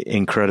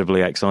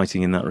 Incredibly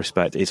exciting in that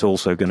respect. It's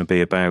also going to be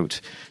about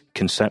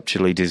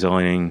conceptually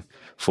designing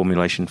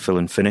formulation fill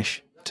and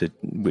finish,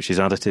 which is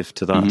additive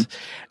to that. Mm-hmm.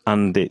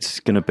 And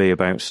it's going to be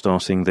about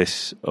starting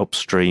this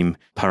upstream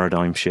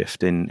paradigm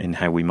shift in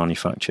how we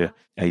manufacture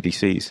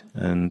ADCs.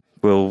 And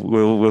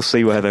we'll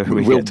see whether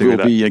we get to that.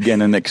 Will be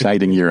again an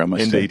exciting year, I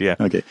must say. Indeed, yeah.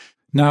 Okay.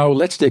 Now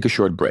let's take a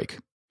short break.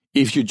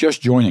 If you're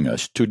just joining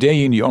us,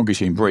 today in the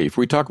Oncogene Brief,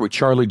 we talk with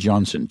Charlie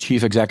Johnson,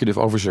 Chief Executive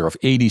Officer of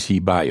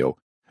ADC Bio,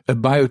 a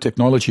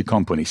biotechnology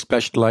company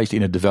specialized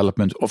in the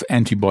development of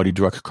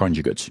antibody-drug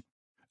conjugates.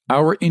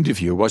 Our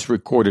interview was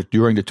recorded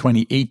during the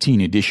 2018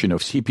 edition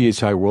of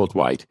CPSI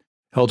Worldwide,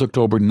 held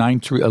October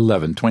 9 through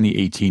 11,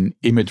 2018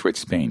 in Madrid,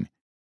 Spain.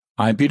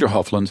 I'm Peter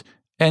Hofland,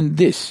 and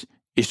this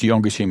is the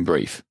Oncogene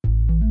Brief.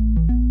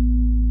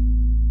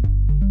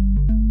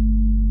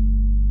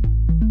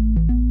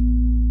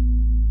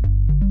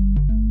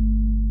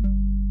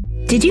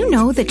 Did you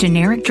know that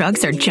generic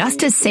drugs are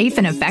just as safe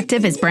and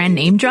effective as brand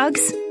name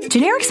drugs?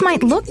 Generics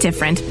might look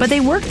different, but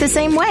they work the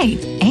same way.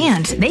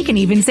 And they can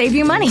even save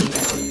you money.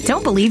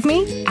 Don't believe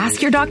me?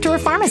 Ask your doctor or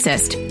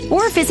pharmacist.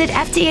 Or visit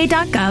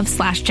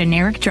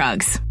fda.gov/generic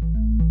drugs.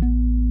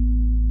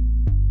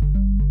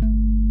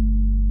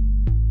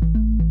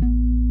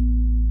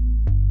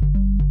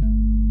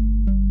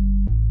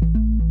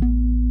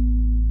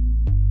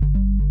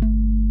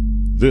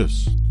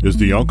 This is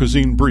the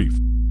Oncogene Brief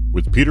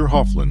with Peter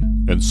Hofland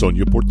and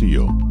Sonia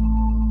Portillo.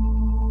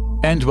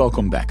 And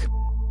welcome back.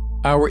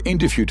 Our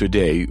interview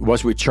today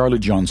was with Charlie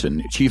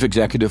Johnson, Chief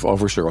Executive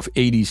Officer of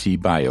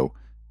ADC Bio.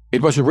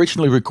 It was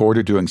originally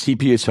recorded during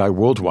CPSI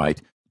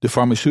Worldwide, the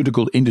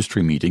pharmaceutical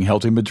industry meeting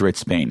held in Madrid,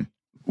 Spain.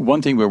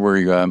 One thing where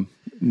we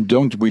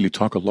don't really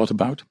talk a lot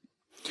about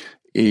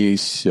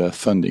is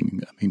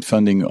funding. I mean,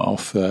 funding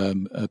of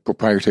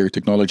proprietary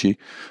technology,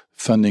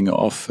 funding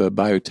of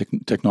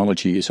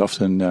biotechnology is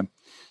often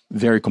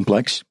very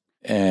complex.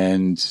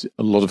 And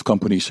a lot of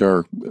companies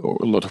or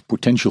a lot of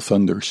potential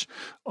funders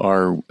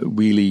are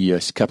really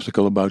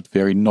skeptical about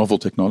very novel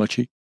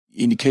technology.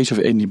 In the case of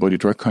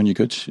antibody-drug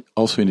conjugates,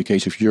 also in the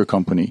case of your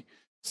company,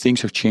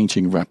 things are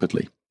changing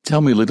rapidly.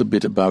 Tell me a little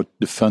bit about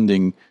the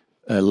funding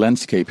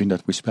landscape in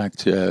that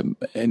respect, and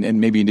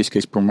maybe in this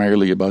case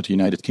primarily about the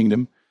United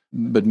Kingdom,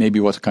 but maybe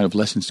what kind of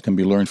lessons can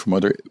be learned from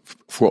other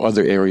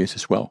areas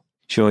as well.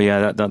 Sure,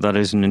 yeah, that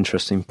is an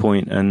interesting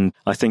point, and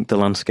I think the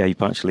landscape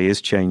actually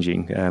is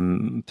changing,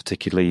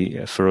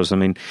 particularly for us. I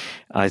mean,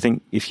 I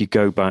think if you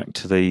go back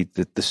to the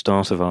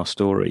start of our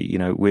story,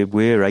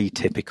 we're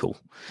atypical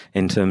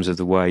in terms of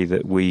the way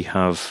that we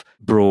have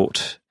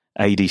brought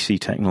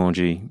ADC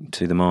technology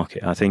to the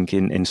market. I think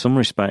in some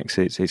respects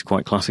it's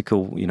quite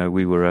classical.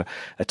 We were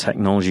a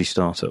technology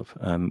startup.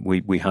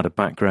 We had a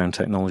background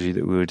technology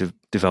that we were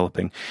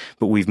developing,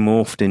 but we've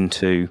morphed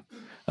into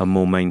a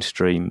more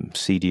mainstream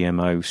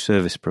CDMO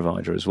service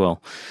provider as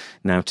well.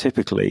 Now,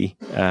 typically,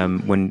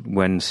 when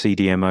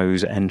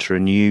CDMOs enter a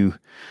new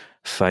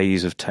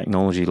phase of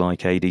technology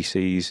like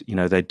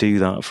ADCs, they do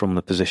that from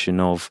the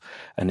position of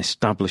an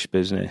established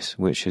business,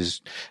 which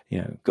has,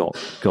 got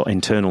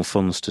internal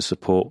funds to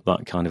support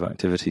that kind of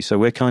activity. So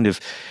we're kind of,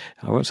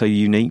 I won't say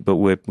unique, but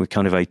we're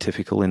kind of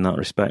atypical in that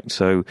respect.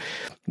 So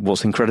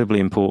what's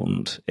incredibly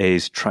important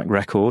is track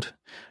record.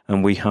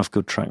 And we have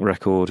good track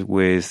record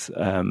with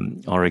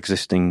our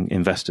existing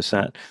investor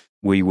set.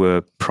 We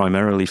were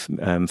primarily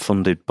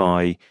funded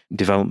by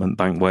Development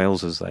Bank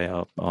Wales, as they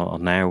are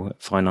now,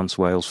 Finance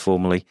Wales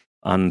formerly,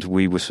 and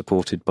we were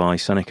supported by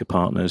Seneca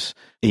Partners,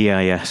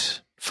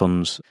 EAS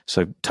funds,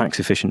 so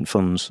tax-efficient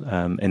funds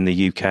in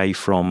the UK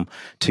from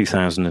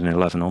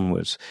 2011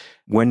 onwards.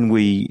 When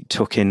we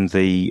took in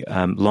the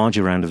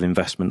larger round of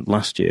investment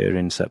last year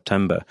in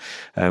September,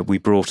 we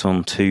brought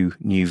on 2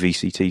 new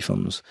VCT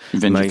funds.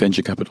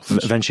 Venture capital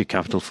funds. Venture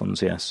capital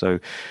funds, yes. So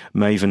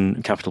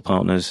Maven Capital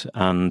Partners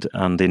and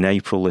in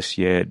April this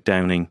year,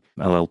 Downing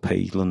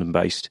LLP,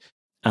 London-based.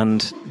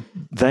 And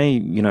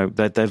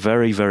they're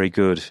very, very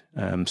good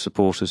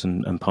supporters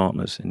and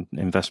partners,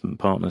 investment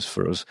partners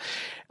for us.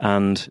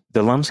 And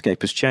the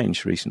landscape has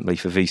changed recently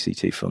for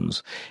VCT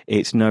funds.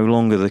 It's no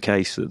longer the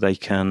case that they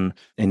can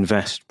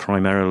invest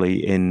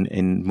primarily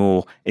in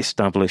more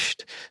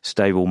established,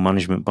 stable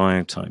management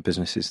buyout type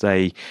businesses.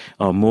 They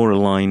are more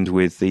aligned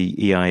with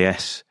the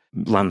EIS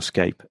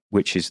landscape,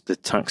 which is the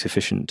tax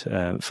efficient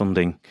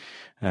funding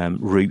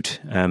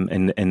route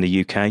in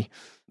the UK.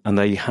 And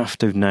they have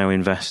to now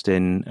invest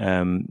in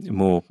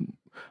more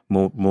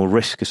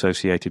risk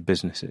associated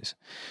businesses.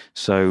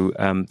 So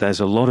there's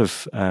a lot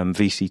of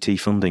VCT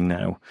funding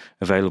now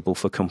available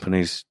for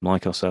companies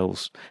like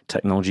ourselves,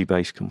 technology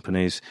based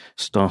companies,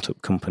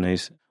 startup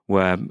companies,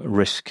 where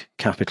risk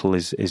capital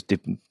is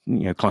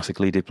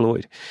classically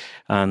deployed,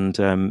 and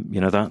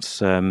that's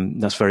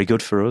very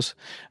good for us.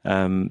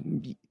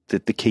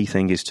 The key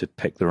thing is to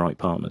pick the right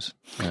partners,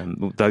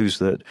 those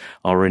that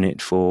are in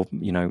it for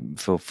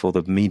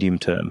the medium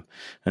term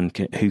and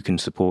who can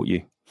support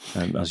you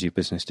as your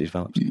business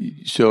develops.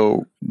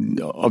 So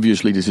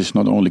obviously this is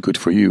not only good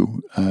for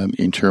you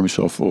in terms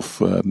of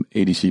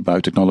ADC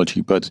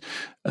biotechnology, but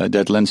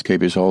that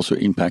landscape is also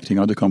impacting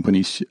other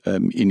companies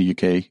in the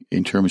UK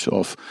in terms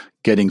of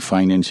getting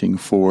financing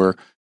for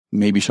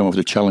maybe some of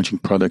the challenging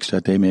products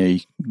that they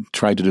may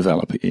try to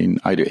develop in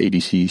either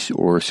ADCs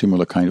or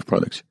similar kind of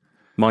products.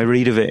 My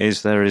read of it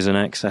is there is an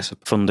excess of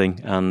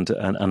funding and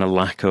a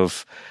lack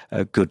of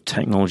good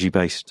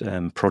technology-based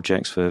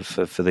projects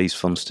for these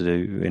funds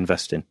to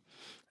invest in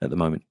at the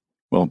moment.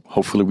 Well,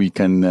 hopefully we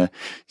can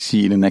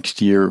see in the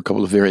next year a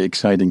couple of very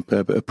exciting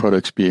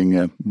products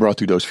being brought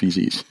to those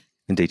VCs.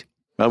 Indeed.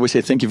 Well, we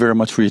say thank you very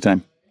much for your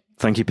time.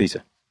 Thank you,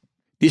 Peter.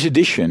 This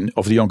edition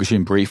of the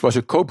Oncogene Brief was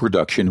a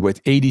co-production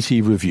with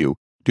ADC Review,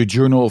 the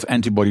Journal of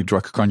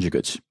Antibody-Drug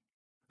Conjugates.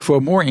 For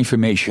more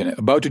information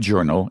about the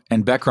journal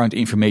and background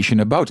information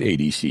about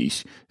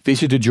ADCs,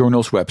 visit the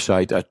journal's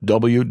website at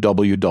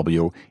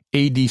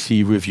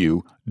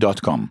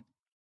www.adcreview.com.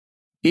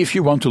 If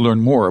you want to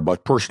learn more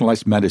about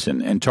personalized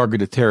medicine and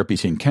targeted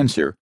therapies in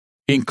cancer,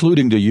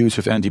 including the use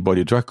of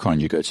antibody-drug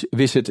conjugates,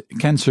 visit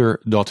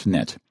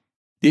cancer.net.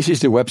 This is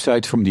the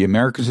website from the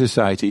American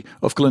Society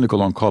of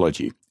Clinical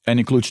Oncology and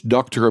includes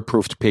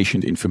doctor-approved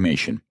patient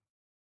information.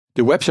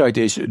 The website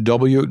is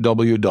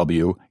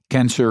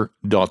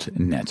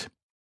www.cancer.net.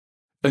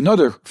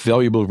 Another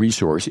valuable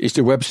resource is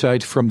the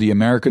website from the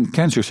American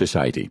Cancer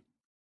Society.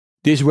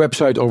 This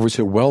website offers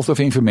a wealth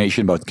of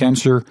information about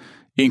cancer,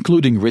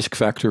 including risk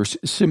factors,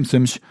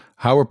 symptoms,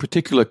 how a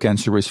particular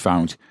cancer is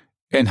found,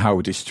 and how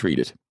it is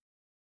treated.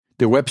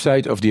 The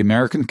website of the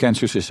American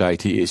Cancer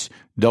Society is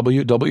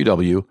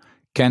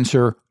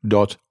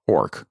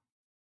www.cancer.org.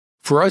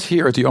 For us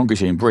here at the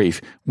Oncogene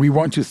Brief, we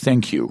want to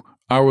thank you,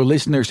 our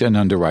listeners and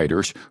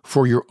underwriters,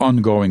 for your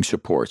ongoing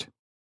support.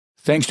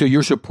 Thanks to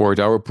your support,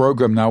 our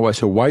program now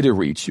has a wider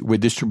reach with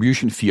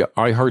distribution via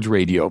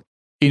iHeartRadio,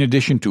 in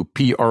addition to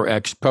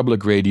PRX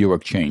Public Radio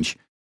Exchange,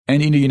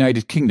 and in the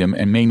United Kingdom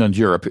and mainland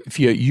Europe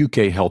via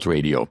UK Health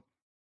Radio.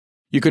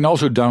 You can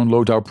also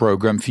download our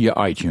program via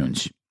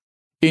iTunes.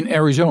 In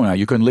Arizona,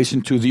 you can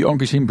listen to the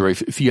Oncogene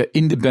Brief via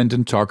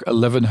Independent Talk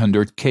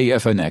 1100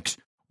 KFNX,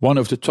 one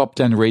of the top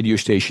 10 radio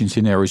stations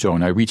in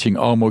Arizona, reaching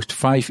almost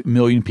 5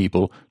 million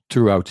people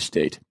throughout the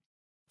state.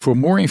 For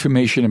more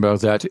information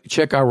about that,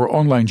 check our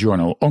online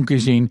journal,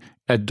 Oncogene,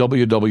 at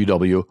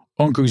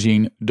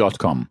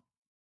www.oncogene.com.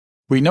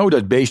 We know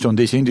that based on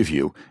this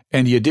interview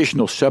and the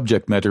additional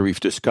subject matter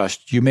we've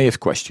discussed, you may have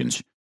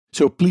questions.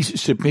 So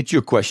please submit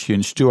your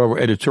questions to our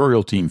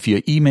editorial team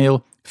via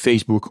email,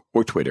 Facebook,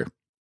 or Twitter.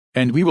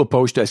 And we will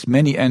post as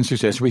many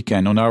answers as we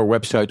can on our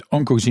website,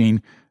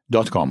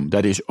 oncogene.com.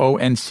 That is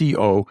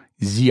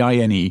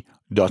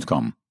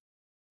ONCOZINE.com.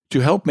 To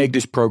help make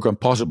this program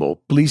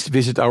possible, please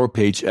visit our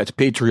page at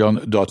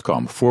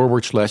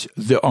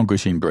patreon.com/The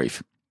Oncogene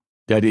Brief.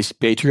 That is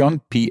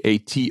Patreon,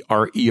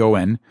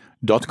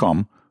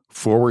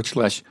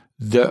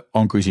 patreon.com/The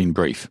Oncogene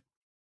Brief.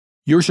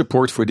 Your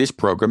support for this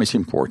program is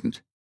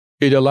important.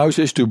 It allows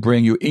us to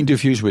bring you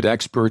interviews with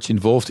experts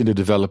involved in the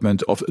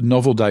development of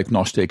novel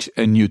diagnostics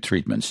and new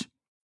treatments.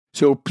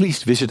 So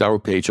please visit our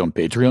page on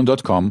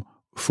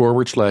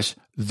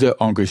patreon.com/The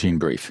Oncogene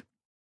Brief.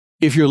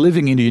 If you're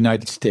living in the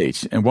United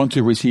States and want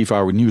to receive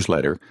our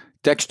newsletter,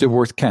 text the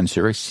word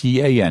cancer,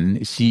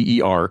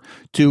 CANCER,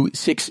 to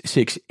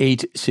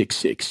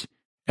 66866,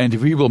 and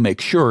we will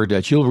make sure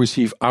that you'll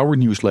receive our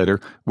newsletter,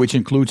 which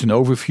includes an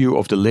overview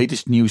of the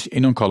latest news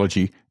in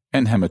oncology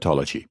and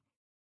hematology.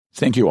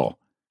 Thank you all.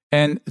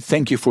 And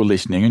thank you for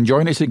listening, and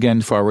join us again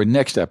for our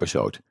next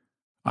episode.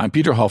 I'm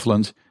Peter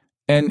Hofland,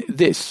 and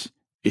this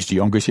is the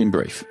Oncogene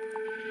Brief.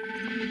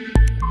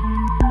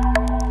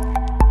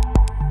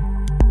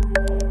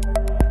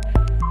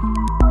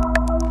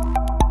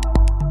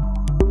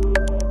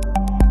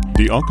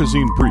 The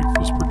Oncogene Brief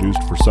is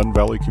produced for Sun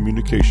Valley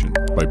Communication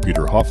by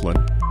Peter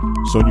Hofland,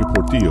 Sonia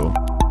Portillo,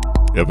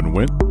 Evan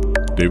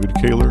Wendt, David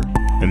Kaler,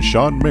 and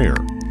Sean Mayer,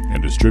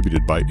 and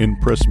distributed by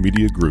InPress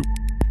Media Group.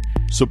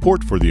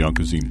 Support for the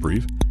Oncogene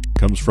Brief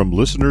comes from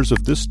listeners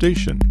of this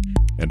station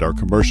and our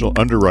commercial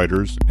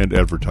underwriters and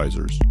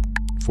advertisers.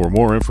 For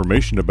more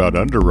information about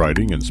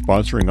underwriting and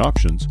sponsoring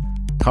options,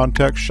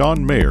 contact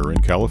Sean Mayer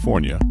in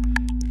California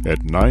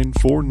at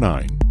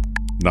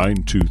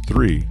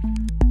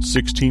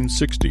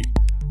 949-923-1660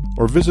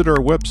 or visit our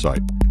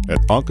website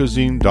at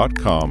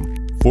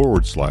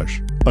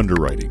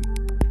oncogene.com/underwriting.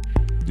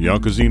 The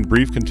Oncogene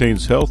Brief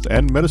contains health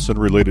and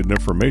medicine-related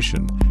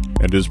information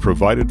and is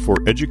provided for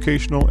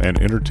educational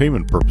and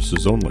entertainment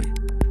purposes only.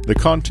 The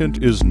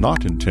content is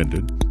not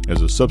intended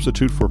as a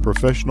substitute for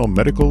professional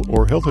medical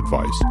or health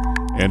advice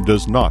and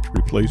does not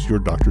replace your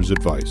doctor's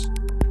advice.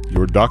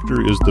 Your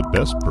doctor is the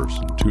best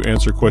person to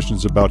answer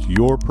questions about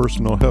your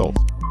personal health.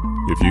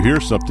 If you hear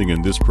something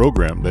in this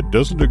program that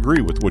doesn't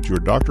agree with what your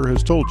doctor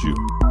has told you,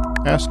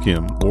 ask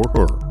him or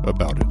her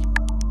about it.